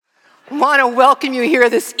want to welcome you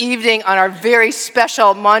here this evening on our very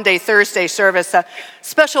special Maundy, Thursday service. A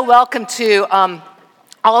special welcome to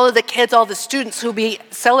all of the kids, all the students who will be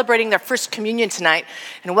celebrating their first communion tonight,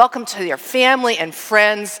 and welcome to their family and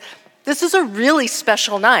friends. This is a really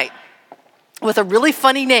special night with a really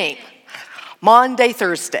funny name, Maundy,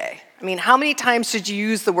 Thursday. I mean, how many times did you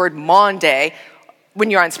use the word Maundy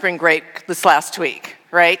when you're on spring break this last week,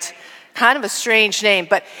 right? Kind of a strange name,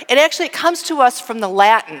 but it actually comes to us from the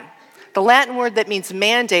Latin word that means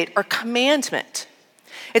mandate or commandment.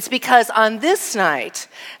 It's because on this night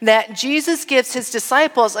that Jesus gives his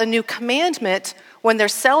disciples a new commandment when they're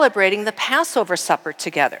celebrating the Passover supper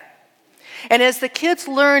together. And as the kids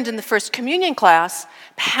learned in the first communion class,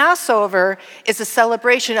 Passover is a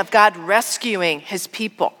celebration of God rescuing his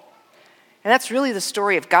people. And that's really the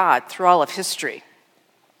story of God through all of history.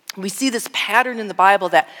 We see this pattern in the Bible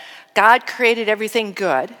that God created everything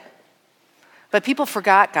good, but people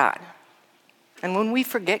forgot God. And when we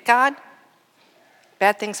forget God,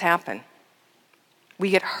 bad things happen. We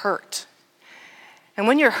get hurt. And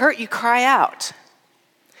when you're hurt, you cry out.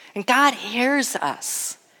 And God hears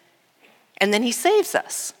us. And then he saves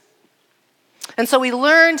us. And so we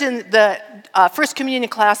learned in the First Communion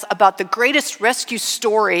class about the greatest rescue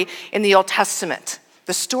story in the Old Testament,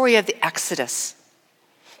 the story of the Exodus.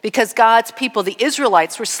 Because God's people, the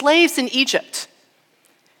Israelites, were slaves in Egypt.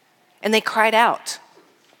 And they cried out.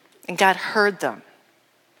 And God heard them.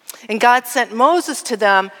 And God sent Moses to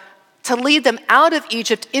them to lead them out of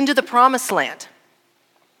Egypt into the promised land.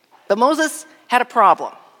 But Moses had a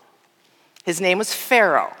problem. His name was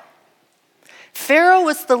Pharaoh. Pharaoh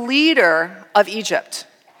was the leader of Egypt.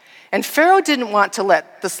 And Pharaoh didn't want to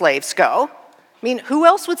let the slaves go. I mean, who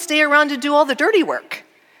else would stay around to do all the dirty work?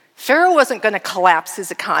 Pharaoh wasn't going to collapse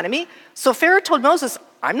his economy. So Pharaoh told Moses,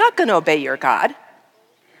 I'm not going to obey your God.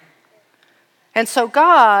 And so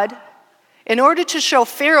God, in order to show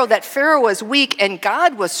Pharaoh that Pharaoh was weak and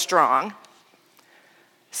God was strong,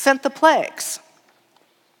 sent the plagues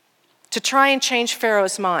to try and change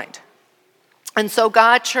Pharaoh's mind. And so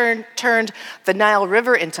God turned the Nile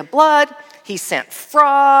River into blood. He sent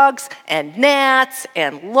frogs and gnats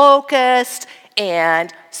and locusts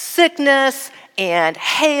and sickness and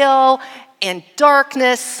hail and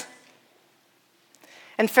darkness.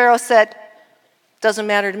 And Pharaoh said, doesn't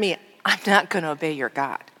matter to me. I'm not going to obey your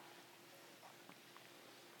God.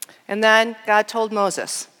 And then God told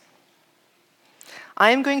Moses, I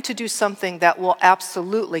am going to do something that will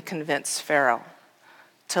absolutely convince Pharaoh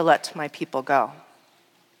to let my people go.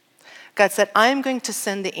 God said, I am going to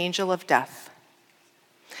send the angel of death.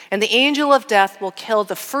 And the angel of death will kill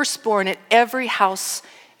the firstborn in every house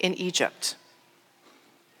in Egypt.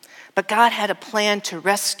 But God had a plan to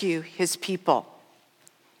rescue his people.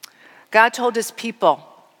 God told his people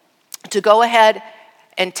to go ahead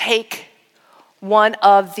and take one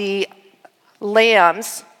of the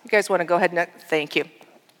lambs. You guys want to go ahead and, thank you.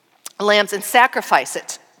 Lambs and sacrifice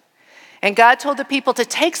it. And God told the people to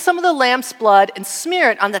take some of the lamb's blood and smear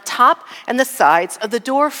it on the top and the sides of the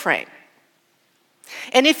door frame.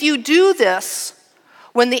 And if you do this,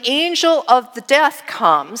 when the angel of the death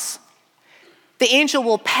comes, the angel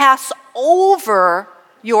will pass over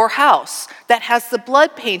your house that has the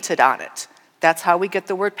blood painted on it. That's how we get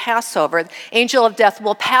the word Passover. The angel of death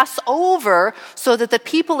will pass over so that the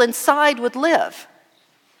people inside would live.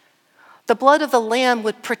 The blood of the lamb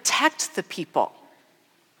would protect the people.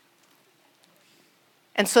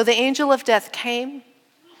 And so the angel of death came.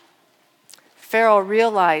 Pharaoh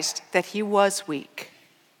realized that he was weak.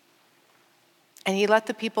 And he let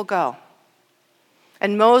the people go.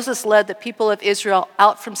 And Moses led the people of Israel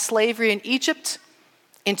out from slavery in Egypt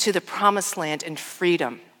into the promised land in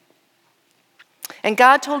freedom. And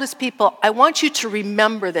God told his people, I want you to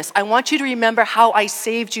remember this. I want you to remember how I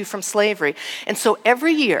saved you from slavery. And so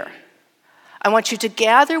every year, I want you to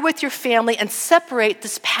gather with your family and separate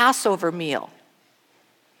this Passover meal.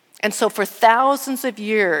 And so for thousands of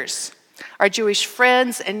years, our Jewish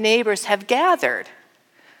friends and neighbors have gathered.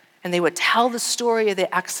 And they would tell the story of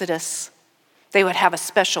the Exodus. They would have a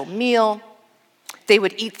special meal. They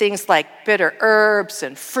would eat things like bitter herbs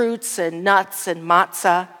and fruits and nuts and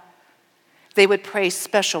matzah. They would pray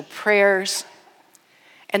special prayers.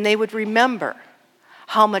 And they would remember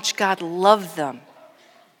how much God loved them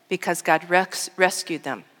because God rescued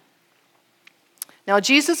them. Now,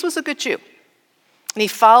 Jesus was a good Jew. And he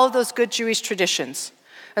followed those good Jewish traditions.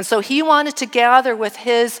 And so he wanted to gather with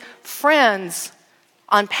his friends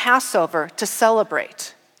on Passover to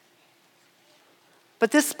celebrate.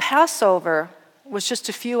 But this Passover was just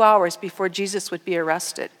a few hours before Jesus would be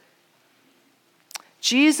arrested.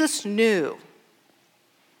 Jesus knew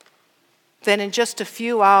that in just a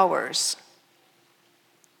few hours,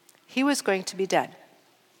 he was going to be dead.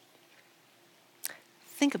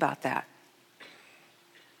 Think about that.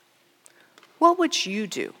 What would you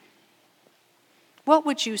do? What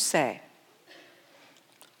would you say?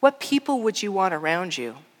 What people would you want around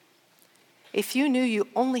you if you knew you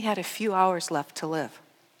only had a few hours left to live?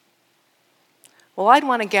 Well, I'd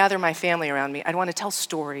want to gather my family around me. I'd want to tell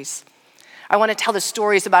stories. I want to tell the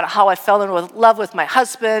stories about how I fell in love with my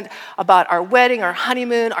husband, about our wedding, our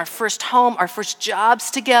honeymoon, our first home, our first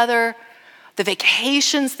jobs together, the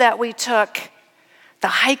vacations that we took, the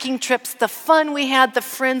hiking trips, the fun we had, the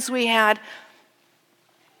friends we had.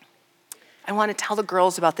 I want to tell the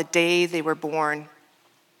girls about the day they were born,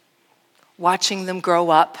 watching them grow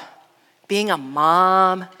up, being a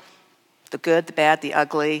mom, the good, the bad, the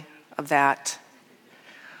ugly of that,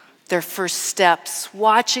 their first steps,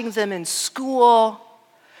 watching them in school,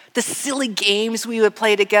 the silly games we would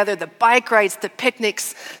play together, the bike rides, the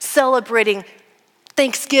picnics, celebrating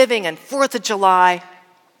Thanksgiving and 4th of July.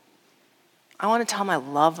 I want to tell them I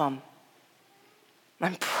love them.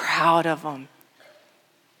 I'm proud of them.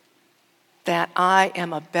 That I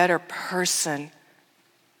am a better person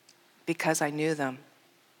because I knew them.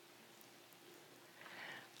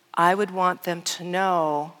 I would want them to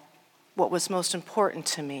know what was most important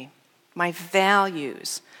to me, my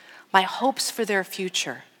values, my hopes for their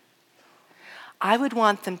future. I would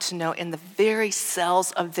want them to know in the very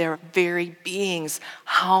cells of their very beings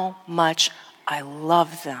how much I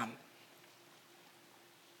love them.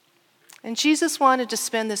 And Jesus wanted to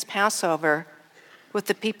spend this Passover with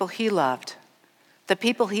the people he loved, the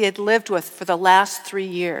people he had lived with for the last 3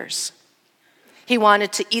 years. He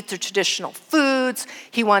wanted to eat the traditional foods.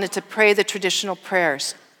 He wanted to pray the traditional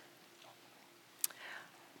prayers.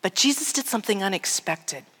 But Jesus did something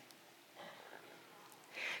unexpected.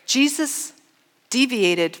 Jesus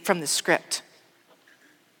deviated from the script.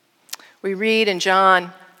 We read in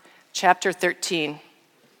John chapter 13.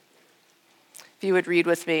 If you would read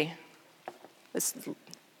with me. This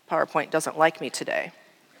PowerPoint doesn't like me today.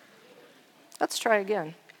 Let's try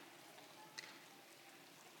again.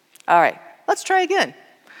 All right, let's try again.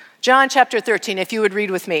 John chapter 13, if you would read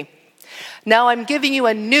with me. Now I'm giving you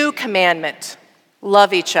a new commandment.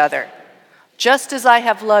 Love each other. Just as I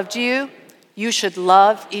have loved you, you should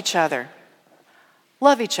love each other.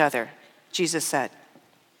 Love each other, Jesus said.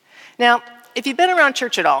 Now, if you've been around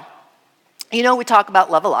church at all, you know we talk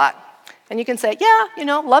about love a lot. And you can say, yeah,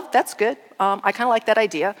 love, that's good. I kind of like that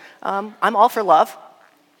idea. I'm all for love.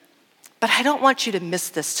 But I don't want you to miss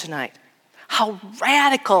this tonight. How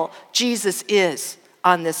radical Jesus is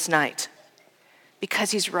on this night.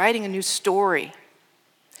 Because he's writing a new story.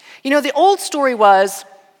 The old story was,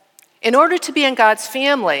 in order to be in God's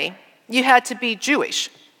family, you had to be Jewish.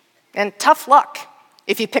 And tough luck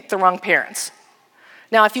if you picked the wrong parents.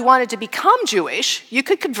 Now, if you wanted to become Jewish, you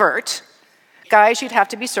could convert. Guys, you'd have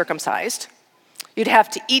to be circumcised. You'd have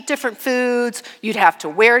to eat different foods. You'd have to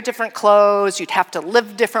wear different clothes. You'd have to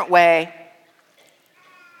live a different way.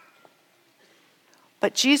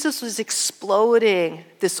 But Jesus was exploding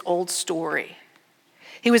this old story.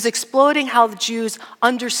 He was exploding how the Jews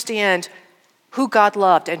understand who God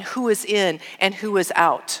loved and who is in and who is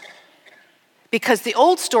out. Because the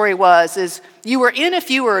old story is you were in if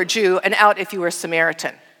you were a Jew and out if you were a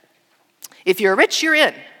Samaritan. If you're rich, you're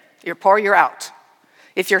in. If you're poor, you're out.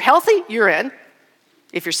 If you're healthy, you're in.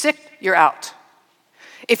 If you're sick, you're out.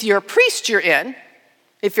 If you're a priest, you're in.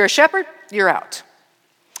 If you're a shepherd, you're out.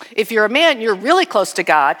 If you're a man, you're really close to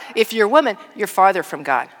God. If you're a woman, you're farther from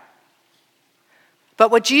God.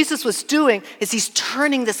 But what Jesus was doing is he's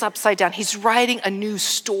turning this upside down. He's writing a new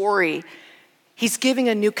story. He's giving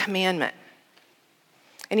a new commandment.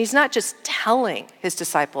 And he's not just telling his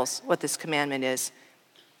disciples what this commandment is.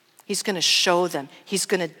 He's going to show them. He's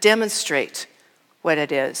going to demonstrate what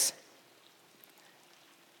it is.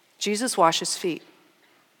 Jesus washes feet.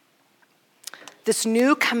 This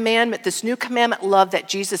new commandment love that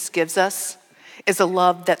Jesus gives us is a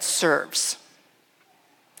love that serves.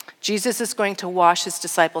 Jesus is going to wash his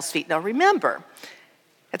disciples' feet. Now remember,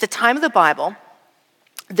 at the time of the Bible,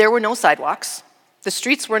 there were no sidewalks. The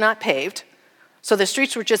streets were not paved. So the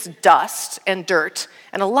streets were just dust and dirt,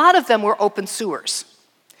 and a lot of them were open sewers.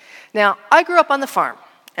 Now, I grew up on the farm,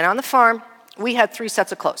 and on the farm, we had 3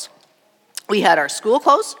 sets of clothes. We had our school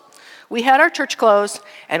clothes, we had our church clothes,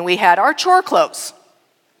 and we had our chore clothes.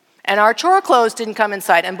 And our chore clothes didn't come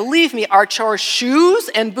inside. And believe me, our chore shoes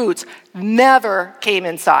and boots never came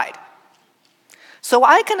inside. So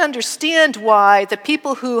I can understand why the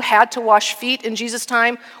people who had to wash feet in Jesus'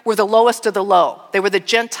 time were the lowest of the low. They were the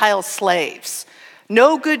Gentile slaves.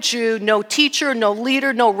 No good Jew, no teacher, no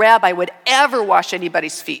leader, no rabbi would ever wash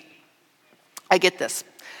anybody's feet. I get this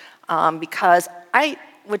because I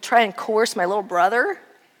would try and coerce my little brother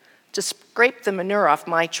to scrape the manure off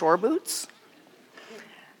my chore boots.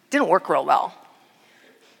 Didn't work real well.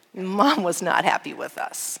 Mom was not happy with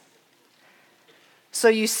us. So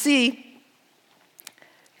you see,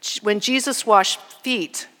 when Jesus washed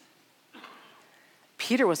feet,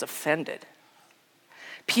 Peter was offended.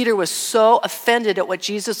 Peter was so offended at what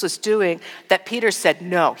Jesus was doing that Peter said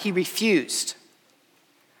no, he refused.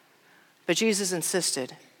 But Jesus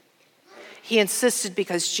insisted. He insisted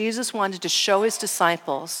because Jesus wanted to show his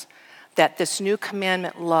disciples that this new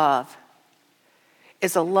commandment, love,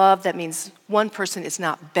 is a love that means one person is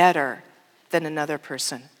not better than another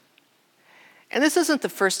person. And this isn't the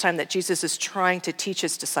first time that Jesus is trying to teach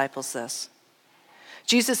his disciples this.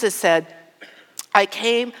 Jesus has said, I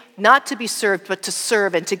came not to be served, but to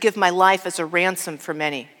serve and to give my life as a ransom for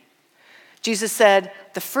many. Jesus said,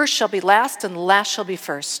 the first shall be last and the last shall be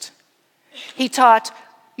first. He taught,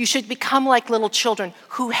 you should become like little children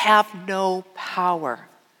who have no power.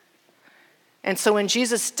 And so when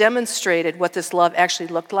Jesus demonstrated what this love actually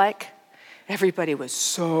looked like, everybody was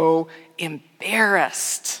so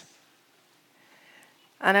embarrassed.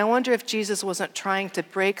 And I wonder if Jesus wasn't trying to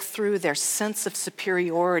break through their sense of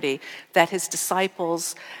superiority that his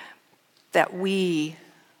disciples, that we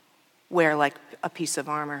wear like a piece of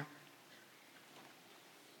armor.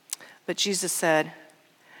 But Jesus said,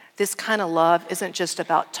 this kind of love isn't just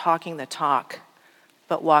about talking the talk,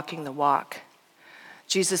 but walking the walk.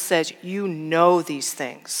 Jesus says, you know these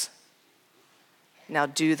things. Now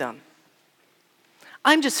do them.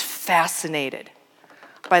 I'm just fascinated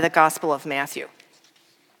by the Gospel of Matthew.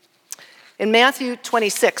 In Matthew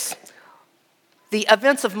 26, the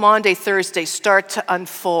events of Maundy Thursday start to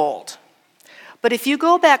unfold. But if you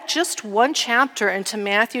go back just one chapter into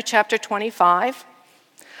Matthew chapter 25,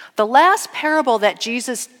 the last parable that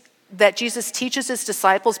Jesus teaches his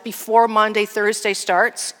disciples before Maundy Thursday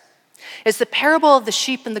starts is the parable of the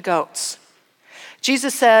sheep and the goats.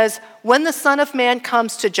 Jesus says, when the Son of Man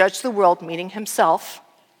comes to judge the world, meaning himself,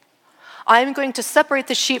 I am going to separate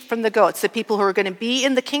the sheep from the goats, the people who are going to be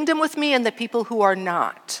in the kingdom with me and the people who are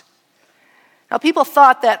not. Now, people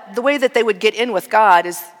thought that the way that they would get in with God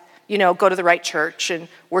is, go to the right church and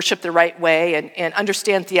worship the right way and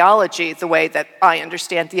understand theology the way that I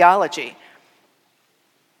understand theology.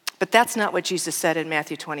 But that's not what Jesus said in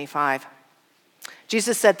Matthew 25.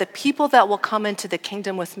 Jesus said, the people that will come into the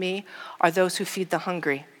kingdom with me are those who feed the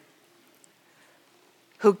hungry,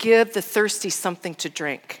 who give the thirsty something to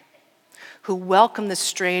drink, who welcome the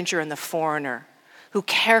stranger and the foreigner, who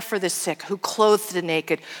care for the sick, who clothe the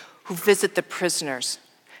naked, who visit the prisoners.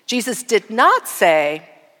 Jesus did not say,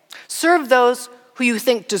 serve those who you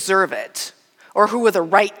think deserve it, or who are the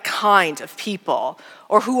right kind of people,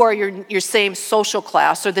 or who are your same social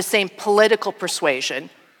class or the same political persuasion.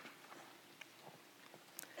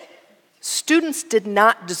 Students did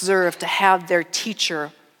not deserve to have their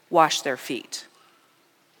teacher wash their feet.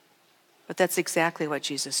 But that's exactly what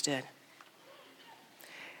Jesus did.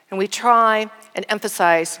 And we try and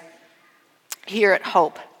emphasize here at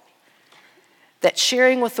Hope that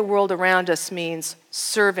sharing with the world around us means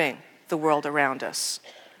serving the world around us,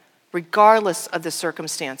 regardless of the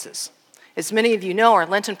circumstances. As many of you know, our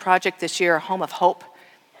Lenten project this year, Home of Hope,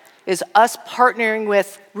 is us partnering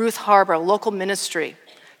with Ruth Harbor, a local ministry,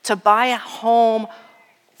 to buy a home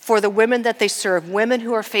for the women that they serve, women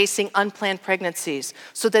who are facing unplanned pregnancies,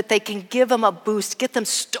 so that they can give them a boost, get them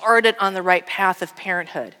started on the right path of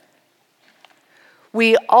parenthood.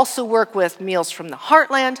 We also work with Meals from the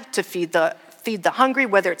Heartland to feed the hungry,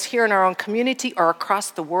 whether it's here in our own community or across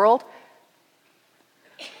the world.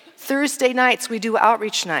 Thursday nights, we do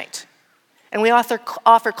outreach night, and we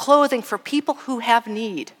offer clothing for people who have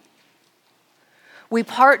need. We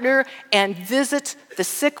partner and visit the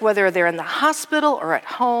sick, whether they're in the hospital or at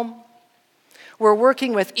home. We're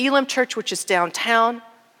working with Elam Church, which is downtown,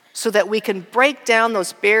 so that we can break down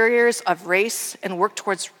those barriers of race and work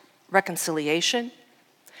towards reconciliation.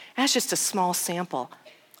 That's just a small sample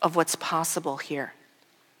of what's possible here.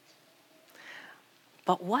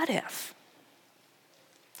 But what if?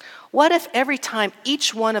 What if every time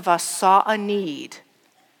each one of us saw a need,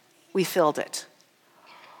 we filled it?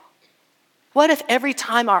 What if every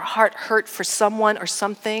time our heart hurt for someone or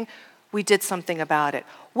something, we did something about it?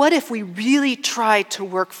 What if we really tried to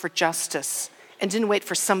work for justice and didn't wait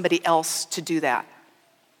for somebody else to do that?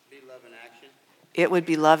 Be love in action. It would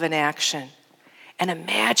be love in action. And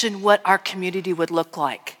imagine what our community would look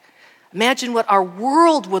like. Imagine what our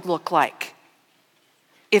world would look like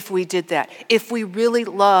if we did that, if we really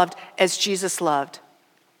loved as Jesus loved.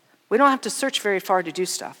 We don't have to search very far to do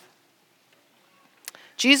stuff.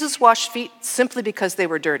 Jesus washed feet simply because they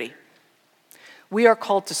were dirty. We are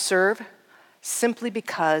called to serve simply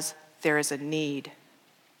because there is a need.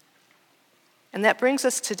 And that brings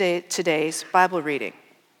us to today's Bible reading.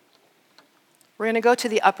 We're going to go to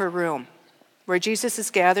the upper room where Jesus is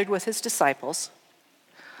gathered with his disciples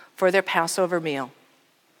for their Passover meal.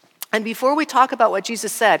 And before we talk about what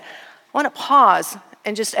Jesus said, I want to pause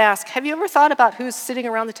and just ask, have you ever thought about who's sitting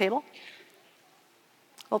around the table?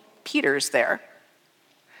 Well, Peter's there.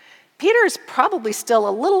 Peter is probably still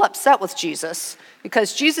a little upset with Jesus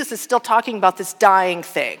because Jesus is still talking about this dying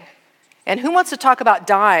thing. And who wants to talk about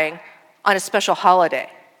dying on a special holiday?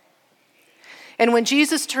 And when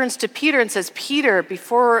Jesus turns to Peter and says, Peter,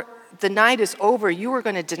 before the night is over, you are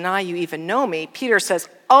going to deny you even know me. Peter says,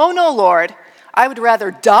 oh no, Lord, I would rather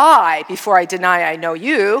die before I deny I know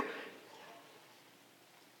you.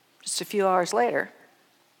 Just a few hours later,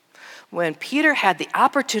 when Peter had the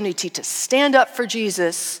opportunity to stand up for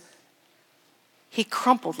Jesus, he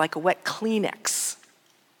crumpled like a wet Kleenex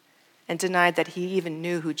and denied that he even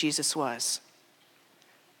knew who Jesus was.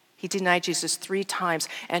 He denied Jesus 3 times.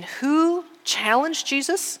 And who challenged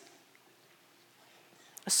Jesus?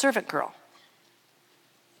 A servant girl.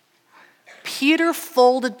 Peter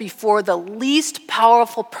folded before the least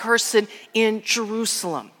powerful person in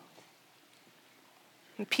Jerusalem.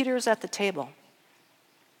 And Peter is at the table,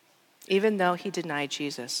 even though he denied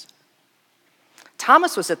Jesus.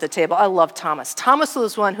 Thomas was at the table. I love Thomas. Thomas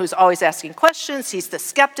was one who's always asking questions. He's the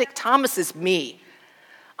skeptic. Thomas is me.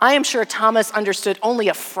 I am sure Thomas understood only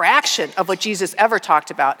a fraction of what Jesus ever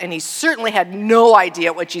talked about, and he certainly had no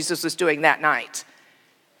idea what Jesus was doing that night.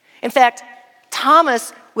 In fact,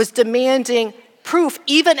 Thomas was demanding proof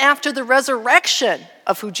even after the resurrection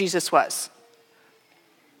of who Jesus was.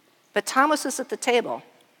 But Thomas was at the table,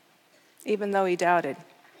 even though he doubted.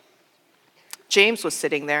 James was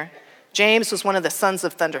sitting there. James was one of the sons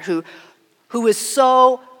of thunder who was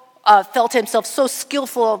so felt himself so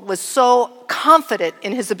skillful, was so confident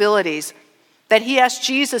in his abilities that he asked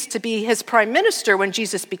Jesus to be his prime minister when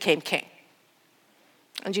Jesus became king.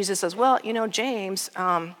 And Jesus says, well, James,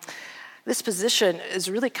 this position is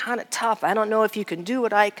really kind of tough. I don't know if you can do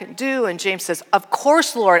what I can do. And James says, of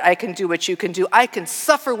course, Lord, I can do what you can do. I can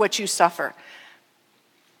suffer what you suffer.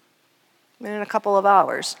 And in a couple of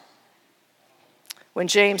hours, when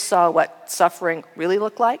James saw what suffering really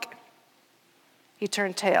looked like, he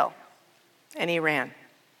turned tail and he ran.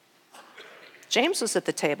 James was at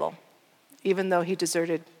the table, even though he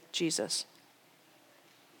deserted Jesus.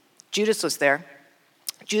 Judas was there.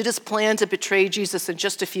 Judas planned to betray Jesus in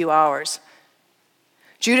just a few hours.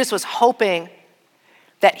 Judas was hoping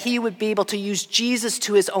that he would be able to use Jesus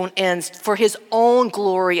to his own ends for his own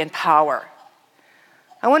glory and power.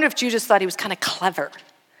 I wonder if Judas thought he was kind of clever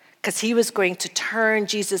because he was going to turn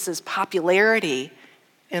Jesus' popularity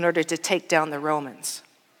in order to take down the Romans.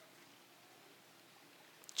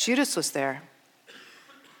 Judas was there,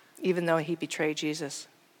 even though he betrayed Jesus.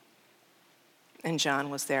 And John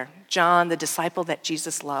was there. John, the disciple that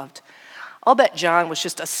Jesus loved. I'll bet John was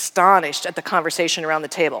just astonished at the conversation around the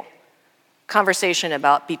table. Conversation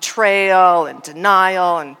about betrayal and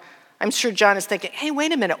denial. And I'm sure John is thinking, hey,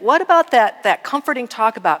 wait a minute. What about that comforting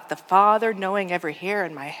talk about the Father knowing every hair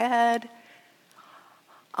in my head?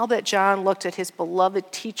 I'll bet John looked at his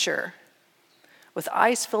beloved teacher with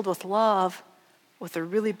eyes filled with love, with a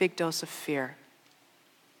really big dose of fear.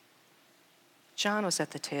 John was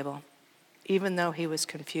at the table, even though he was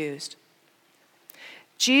confused.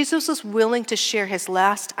 Jesus was willing to share his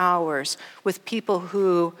last hours with people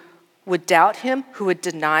who would doubt him, who would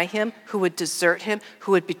deny him, who would desert him,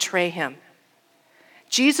 who would betray him.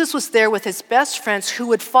 Jesus was there with his best friends who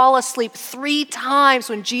would fall asleep 3 times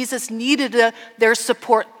when Jesus needed their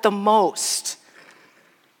support the most.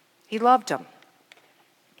 He loved them,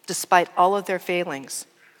 despite all of their failings.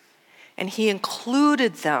 And he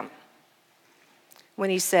included them when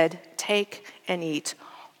he said, take and eat,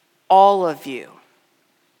 all of you.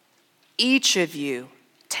 Each of you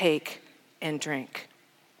take and drink.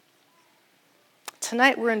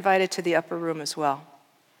 Tonight we're invited to the upper room as well,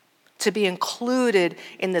 to be included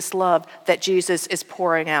in this love that Jesus is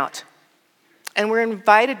pouring out. And we're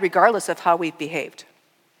invited regardless of how we've behaved.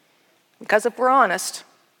 Because if we're honest,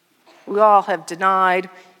 we all have denied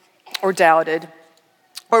or doubted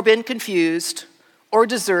or been confused or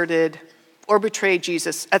deserted or betrayed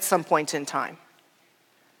Jesus at some point in time.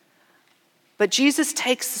 But Jesus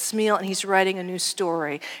takes this meal and he's writing a new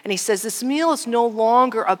story. And he says this meal is no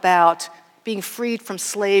longer about being freed from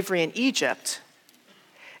slavery in Egypt.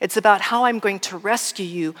 It's about how I'm going to rescue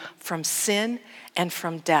you from sin and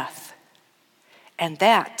from death. And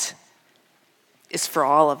that is for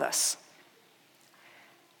all of us.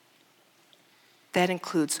 That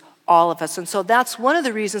includes all of us. And so that's one of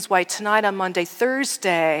the reasons why tonight on Monday,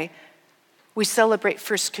 Thursday, we celebrate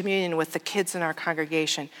First Communion with the kids in our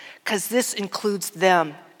congregation, because this includes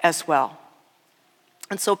them as well.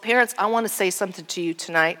 And so parents, I want to say something to you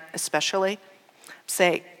tonight, especially.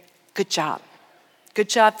 Say, good job. Good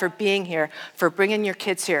job for being here, for bringing your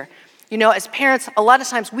kids here. You know, as parents, a lot of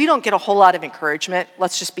times we don't get a whole lot of encouragement.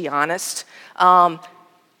 Let's just be honest.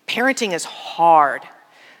 Parenting is hard.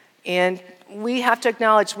 And we have to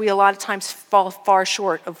acknowledge we a lot of times fall far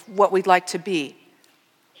short of what we'd like to be.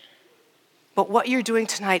 But what you're doing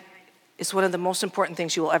tonight is one of the most important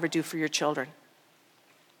things you will ever do for your children.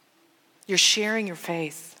 You're sharing your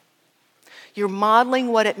faith. You're modeling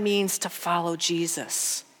what it means to follow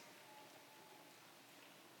Jesus.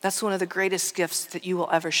 That's one of the greatest gifts that you will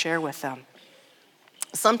ever share with them.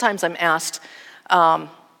 Sometimes I'm asked, how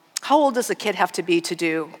old does a kid have to be to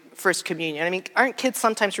do First Communion? I mean, aren't kids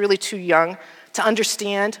sometimes really too young to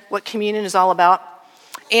understand what communion is all about?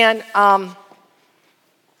 And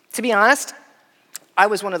to be honest, I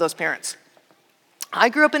was one of those parents. I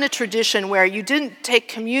grew up in a tradition where you didn't take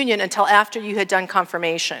communion until after you had done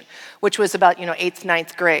confirmation, which was about, 8th,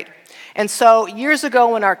 9th grade. And so years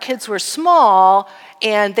ago when our kids were small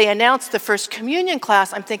and they announced the First Communion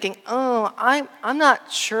class, I'm thinking, I'm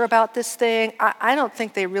not sure about this thing. I don't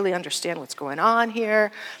think they really understand what's going on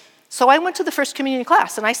here. So I went to the First Communion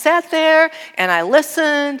class and I sat there and I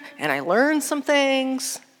listened and I learned some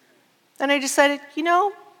things. And I decided,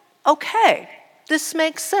 okay, this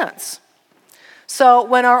makes sense. So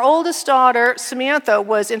when our oldest daughter, Samantha,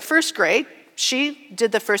 was in first grade, she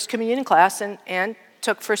did the First Communion class and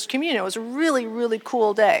took First Communion. It was a really, really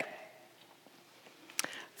cool day.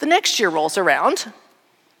 The next year rolls around,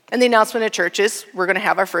 and the announcement at church is, we're going to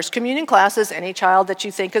have our First Communion classes. Any child that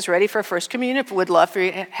you think is ready for First Communion, would love for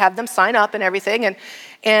you to have them sign up and everything.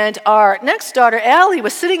 And our next daughter, Allie,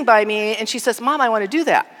 was sitting by me, and she says, Mom, I want to do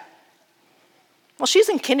that. Well, she's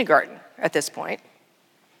in kindergarten at this point.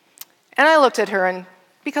 And I looked at her, and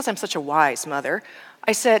because I'm such a wise mother,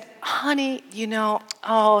 I said, honey,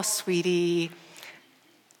 sweetie,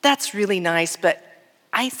 that's really nice, but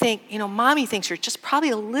I think, Mommy thinks you're just probably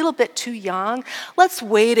a little bit too young. Let's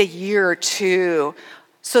wait a year or two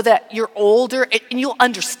so that you're older, and you'll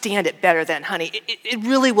understand it better then, honey. It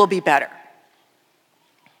really will be better.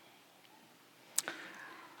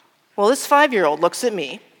 Well, this 5-year-old looks at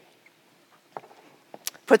me,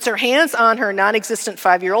 puts her hands on her non-existent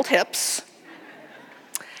 5-year-old hips,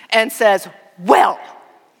 and says, well,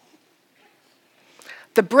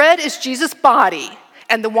 the bread is Jesus' body,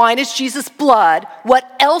 and the wine is Jesus' blood. What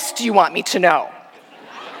else do you want me to know?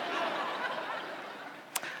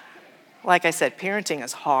 Like I said, parenting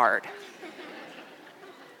is hard.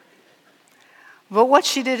 But what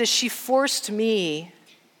she did is she forced me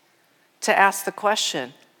to ask the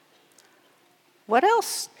question, what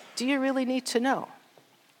else do you really need to know?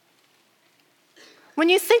 When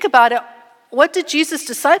you think about it, what did Jesus'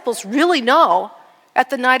 disciples really know at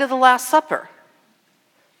the night of the Last Supper?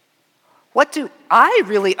 What do I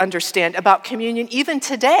really understand about communion even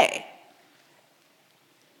today?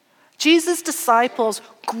 Jesus' disciples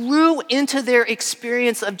grew into their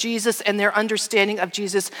experience of Jesus and their understanding of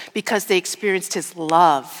Jesus because they experienced his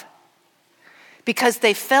love. Because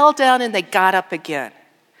they fell down and they got up again.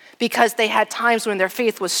 Because they had times when their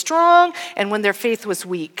faith was strong and when their faith was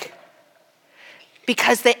weak.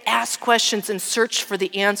 Because they asked questions and searched for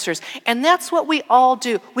the answers. And that's what we all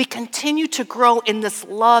do. We continue to grow in this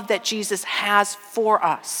love that Jesus has for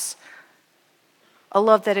us. A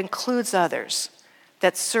love that includes others,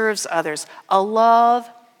 that serves others. A love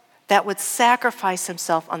that would sacrifice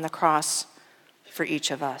himself on the cross for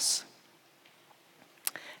each of us.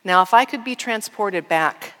 Now, if I could be transported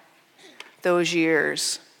back those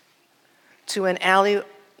years to when Allie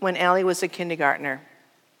was a kindergartner,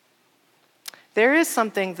 there is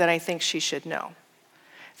something that I think she should know.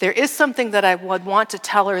 There is something that I would want to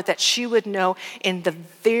tell her that she would know in the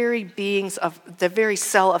very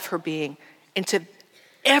cell of her being, into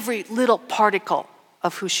every little particle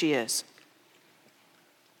of who she is.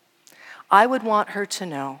 I would want her to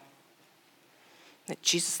know that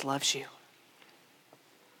Jesus loves you.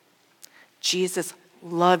 Jesus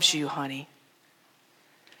loves you, honey.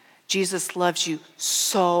 Jesus loves you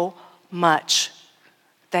so much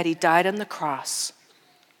that he died on the cross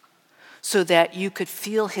so that you could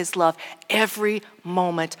feel his love every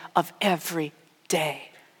moment of every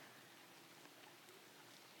day.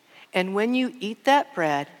 And when you eat that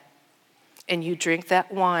bread and you drink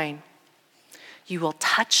that wine, you will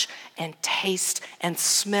touch and taste and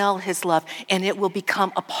smell his love, and it will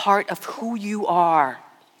become a part of who you are.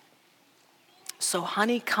 So,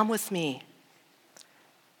 honey, come with me,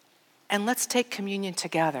 and let's take communion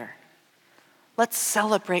together. Let's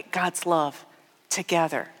celebrate God's love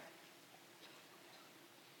together.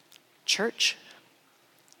 Church,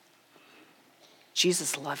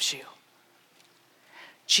 Jesus loves you.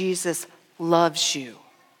 Jesus loves you.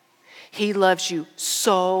 He loves you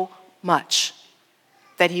so much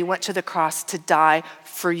that he went to the cross to die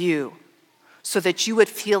for you so that you would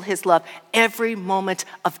feel his love every moment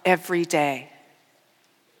of every day.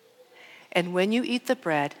 And when you eat the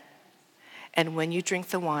bread and when you drink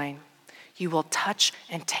the wine, you will touch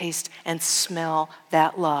and taste and smell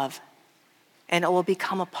that love, and it will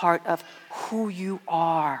become a part of who you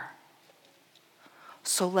are.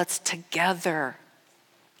 So let's together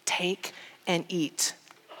take and eat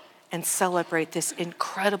and celebrate this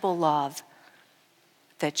incredible love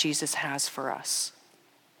that Jesus has for us.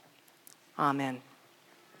 Amen.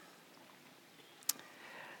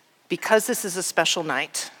 Because this is a special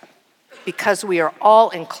night, because we are all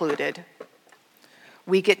included,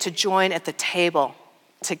 we get to join at the table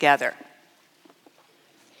together.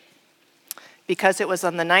 Because it was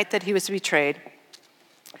on the night that he was betrayed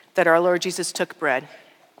that our Lord Jesus took bread.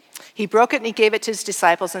 He broke it and he gave it to his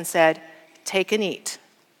disciples and said, "Take and eat.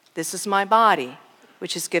 This is my body,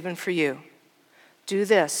 which is given for you. Do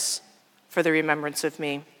this for the remembrance of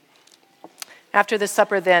me." After the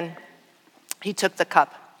supper then, he took the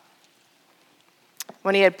cup.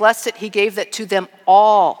 When he had blessed it, he gave it to them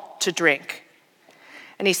all to drink.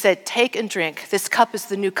 And he said, "Take and drink. This cup is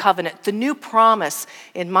the new covenant, the new promise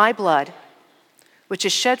in my blood, which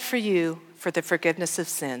is shed for you for the forgiveness of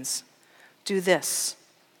sins. Do this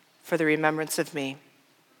for the remembrance of me."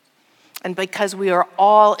 And because we are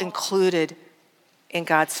all included in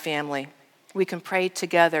God's family, we can pray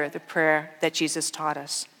together the prayer that Jesus taught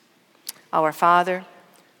us. Our Father,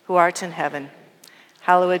 who art in heaven,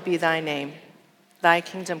 hallowed be thy name. Thy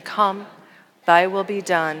kingdom come, thy will be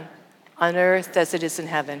done, on earth as it is in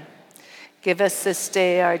heaven. Give us this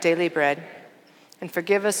day our daily bread, and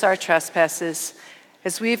forgive us our trespasses,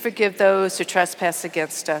 as we forgive those who trespass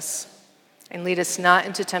against us. And lead us not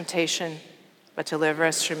into temptation, but deliver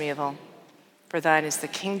us from evil. For thine is the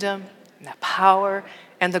kingdom, and the power,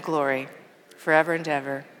 and the glory, forever and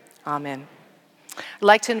ever. Amen. I'd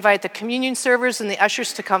like to invite the communion servers and the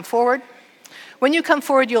ushers to come forward. When you come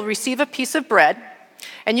forward, you'll receive a piece of bread,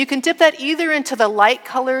 and you can dip that either into the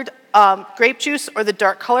light-colored grape juice or the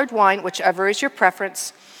dark-colored wine, whichever is your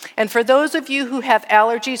preference. And for those of you who have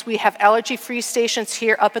allergies, we have allergy-free stations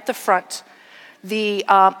here up at the front. The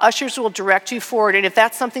ushers will direct you forward, and if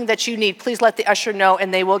that's something that you need, please let the usher know,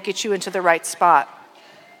 and they will get you into the right spot.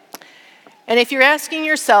 And if you're asking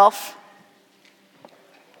yourself,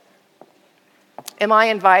 am I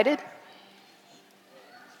invited?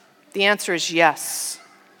 The answer is yes,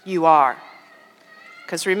 you are.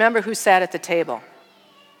 Because remember who sat at the table.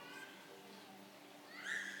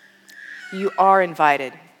 You are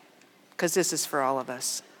invited, because this is for all of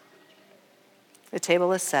us. The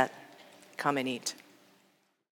table is set. Come and eat.